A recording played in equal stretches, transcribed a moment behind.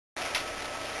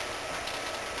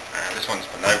This one's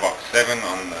for NOBOX7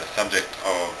 on the subject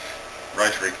of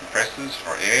rotary compressors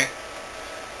for air.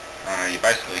 You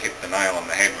basically hit the nail on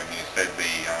the head when you said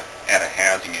the outer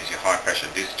housing is your high pressure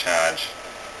discharge,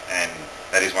 and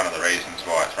that is one of the reasons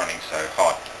why it's running so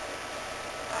hot.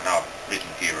 I know I've written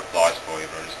a few replies for you,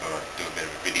 but I just thought I'd do a bit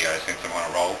of a video since I'm on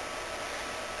a roll.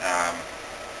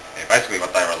 Basically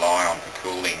what they rely on for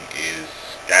cooling is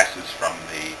gases from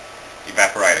the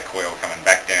evaporator coil coming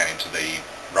back down into the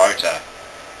rotor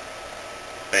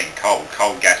being cold.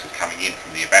 Cold gases coming in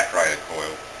from the evaporator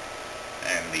coil,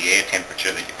 and the air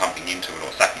temperature that you're pumping into it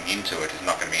or sucking into it is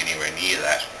not going to be anywhere near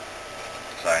that.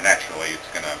 So naturally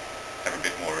it's going to have a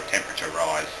bit more of a temperature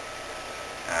rise.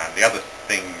 The other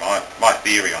thing, my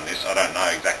theory on this, I don't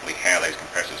know exactly how these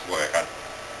compressors work.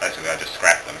 I just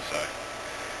scrapped them, so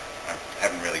I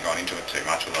haven't really gone into it too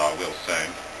much, although I will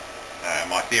soon.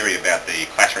 My theory about the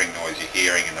clattering noise you're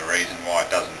hearing and the reason why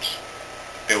it doesn't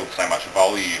build so much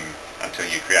volume until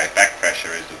you create back pressure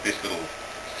is that this little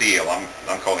seal, I'm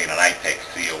calling it an apex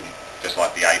seal, just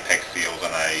like the apex seals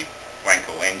on a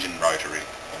Wankel engine rotor.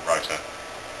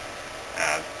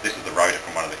 This is the rotor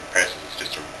from one of the compressors. It's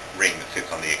just a ring that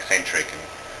sits on the eccentric and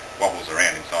wobbles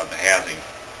around inside the housing.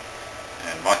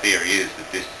 And my theory is that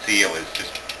this seal is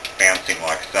just bouncing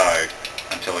like so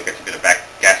until it gets a bit of back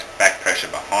pressure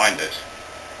behind it,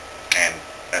 and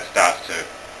that starts to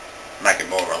make it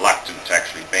more reluctant to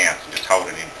actually bounce and just hold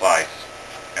it in place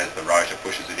as the rotor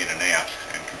pushes it in and out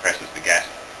and compresses the gas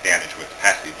down into its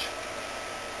passage.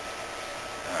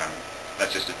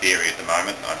 That's just a theory at the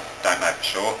moment. I don't know for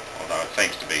sure, although it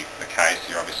seems to be the case.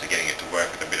 You're obviously getting it to work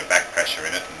with a bit of back pressure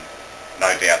in it, and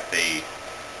no doubt the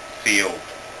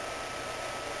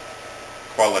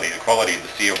quality of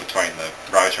the seal between the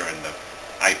rotor and the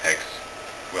apex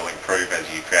will improve as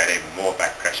you create even more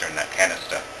back pressure in that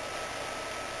canister,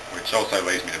 which also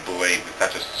leads me to believe with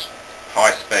such a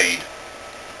high speed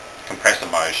compressor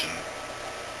motion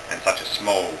and such a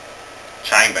small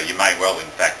chamber, you may well in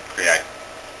fact create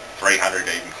 300,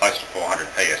 even close to 400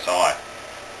 psi,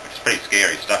 which is pretty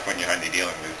scary stuff when you're only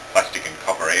dealing with plastic and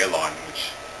copper airline, which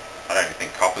I don't even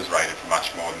think copper's rated for much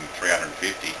more than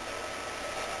 350.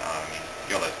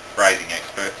 You're the brazing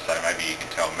expert, so maybe you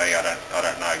can tell me. I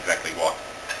don't know exactly what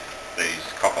these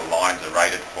copper lines are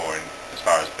rated for as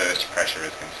far as burst pressure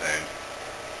is concerned,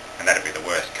 and that'd be the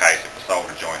worst case if the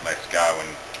solder joint lets go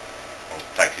and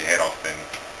takes your head off. Then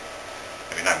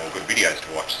there'll be no more good videos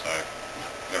to watch, so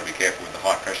you've got to be careful with the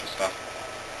high pressure stuff.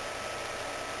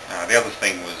 The other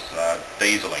thing was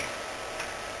dieseling.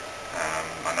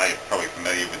 I know you're probably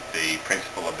familiar with the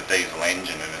principle of the diesel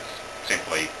engine, and it's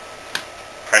simply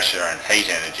pressure and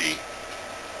heat energy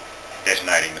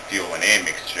detonating the fuel and air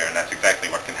mixture, and that's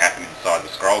exactly what can happen inside the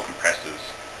scroll compressors.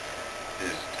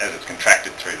 As it's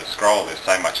contracted through the scroll, there's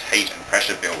so much heat and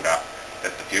pressure build up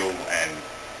that the fuel and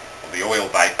the oil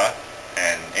vapour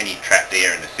and any trapped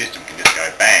air in the system can just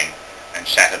go bang and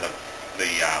shatter the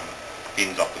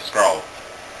fins off the scroll.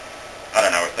 I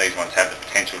don't know if these ones have the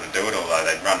potential to do it, although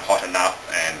they'd run hot enough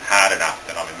and hard enough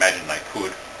that I imagine they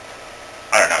could.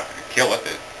 I don't know if it could kill it.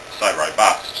 They're so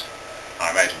robust.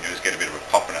 I imagine you just get a bit of a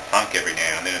pop and a thunk every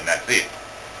now and then, and that's it.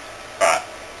 But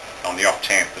on the off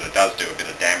chance that it does do a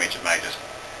bit of damage, it may just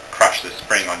crush the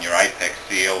spring on your apex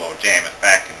seal or jam it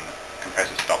back and the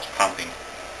compressor stops pumping.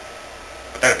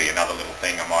 But that'd be another little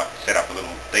thing. I might set up a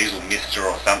little diesel mister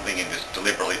or something and just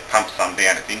deliberately pump some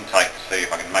down its intake to see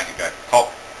if I can make it go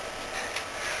pop.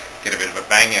 Get a bit of a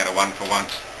bang out of one for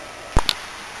once.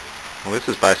 Well, this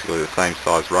is basically the same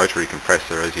size rotary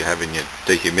compressor as you have in your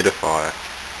dehumidifier.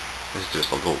 This is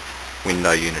just a little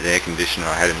window unit air conditioner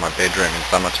I had in my bedroom in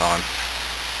summertime.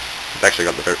 It's actually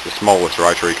got the smallest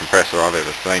rotary compressor I've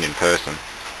ever seen in person.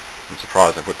 I'm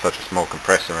surprised they put such a small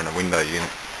compressor in a window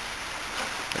unit.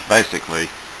 But basically,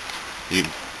 you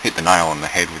hit the nail on the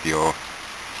head with your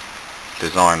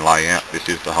design layout. This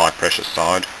is the high pressure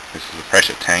side, this is the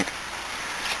pressure tank,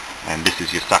 and this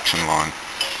is your suction line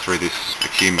through this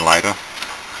accumulator,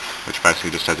 which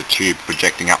basically just has a tube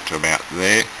projecting up to about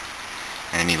there,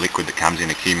 and any liquid that comes in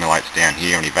accumulates down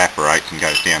here and evaporates and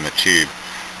goes down the tube,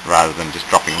 rather than just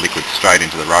dropping liquid straight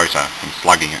into the rotor and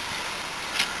slugging it.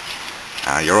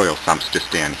 Your oil sump's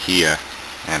just down here,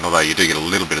 and although you do get a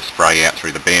little bit of spray out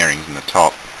through the bearings in the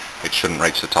top, it shouldn't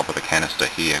reach the top of the canister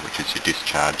here, which is your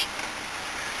discharge.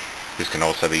 This can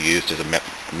also be used as a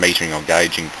metering or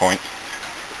gauging point.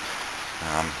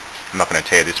 I'm not going to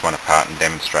tear this one apart and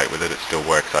demonstrate with it, it still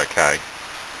works okay.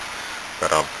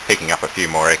 But I'm picking up a few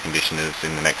more air conditioners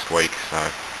in the next week, so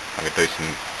I could do some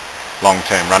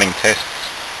long-term running tests.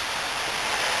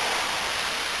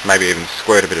 Maybe even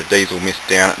squirt a bit of diesel mist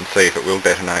down it and see if it will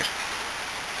detonate.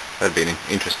 That'd be an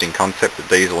interesting concept, the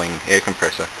dieseling air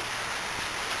compressor.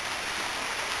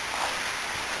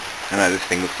 I know this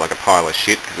thing looks like a pile of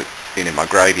shit because it's been in my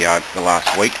graveyard for the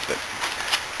last week, but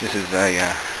this is a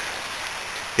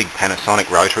big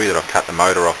Panasonic rotary that I've cut the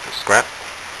motor off for scrap.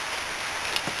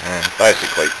 And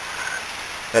basically,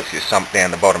 that's your sump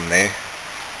down the bottom there.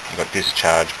 You've got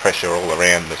discharge pressure all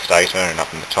around the stator and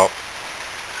up in the top.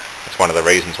 That's one of the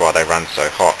reasons why they run so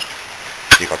hot.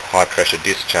 You've got high pressure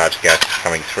discharge gas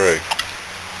coming through.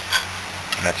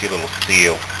 And that's your little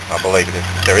seal. I believe if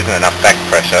there isn't enough back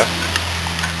pressure,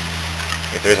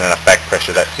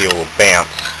 that seal will bounce,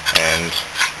 and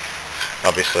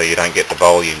obviously you don't get the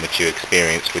volume which you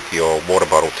experienced with your water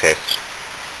bottle test.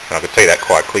 And I could see that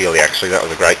quite clearly actually. That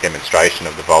was a great demonstration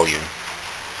of the volume.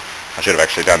 I should have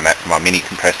actually done that for my mini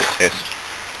compressor test.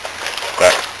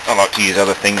 But I like to use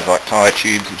other things like tyre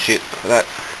tubes and shit for that.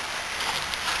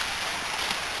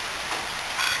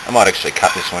 I might actually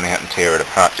cut this one out and tear it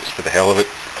apart just for the hell of it.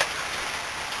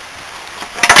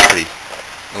 Pretty,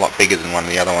 a lot bigger than one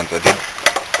of the other ones I did.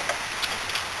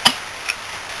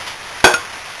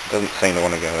 Doesn't seem to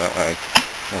want to go that way,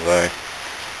 although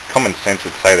common sense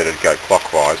would say that it'd go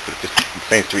clockwise, but it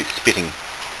seems to be spitting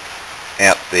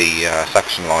out the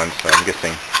suction line, so I'm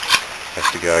guessing it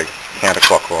has to go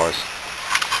counterclockwise.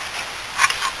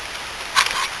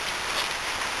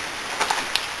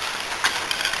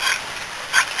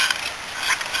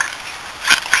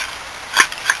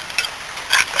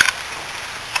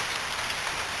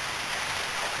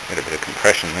 Get a bit of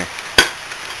compression there.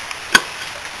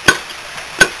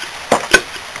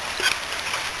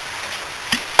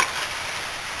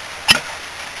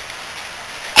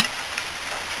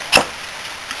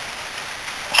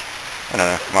 I don't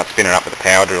know, I might spin it up with a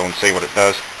power drill and see what it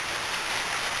does.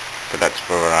 But that's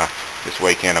for this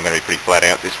weekend. I'm going to be pretty flat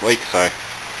out this week, so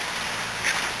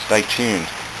stay tuned.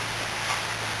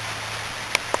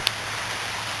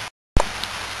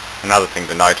 Another thing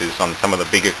to note is on some of the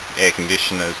bigger air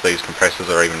conditioners, these compressors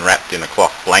are even wrapped in a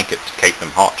cloth blanket to keep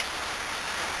them hot.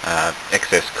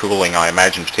 Excess cooling, I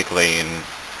imagine, particularly in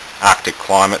Arctic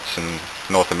climates and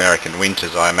North American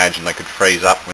winters, I imagine they could freeze up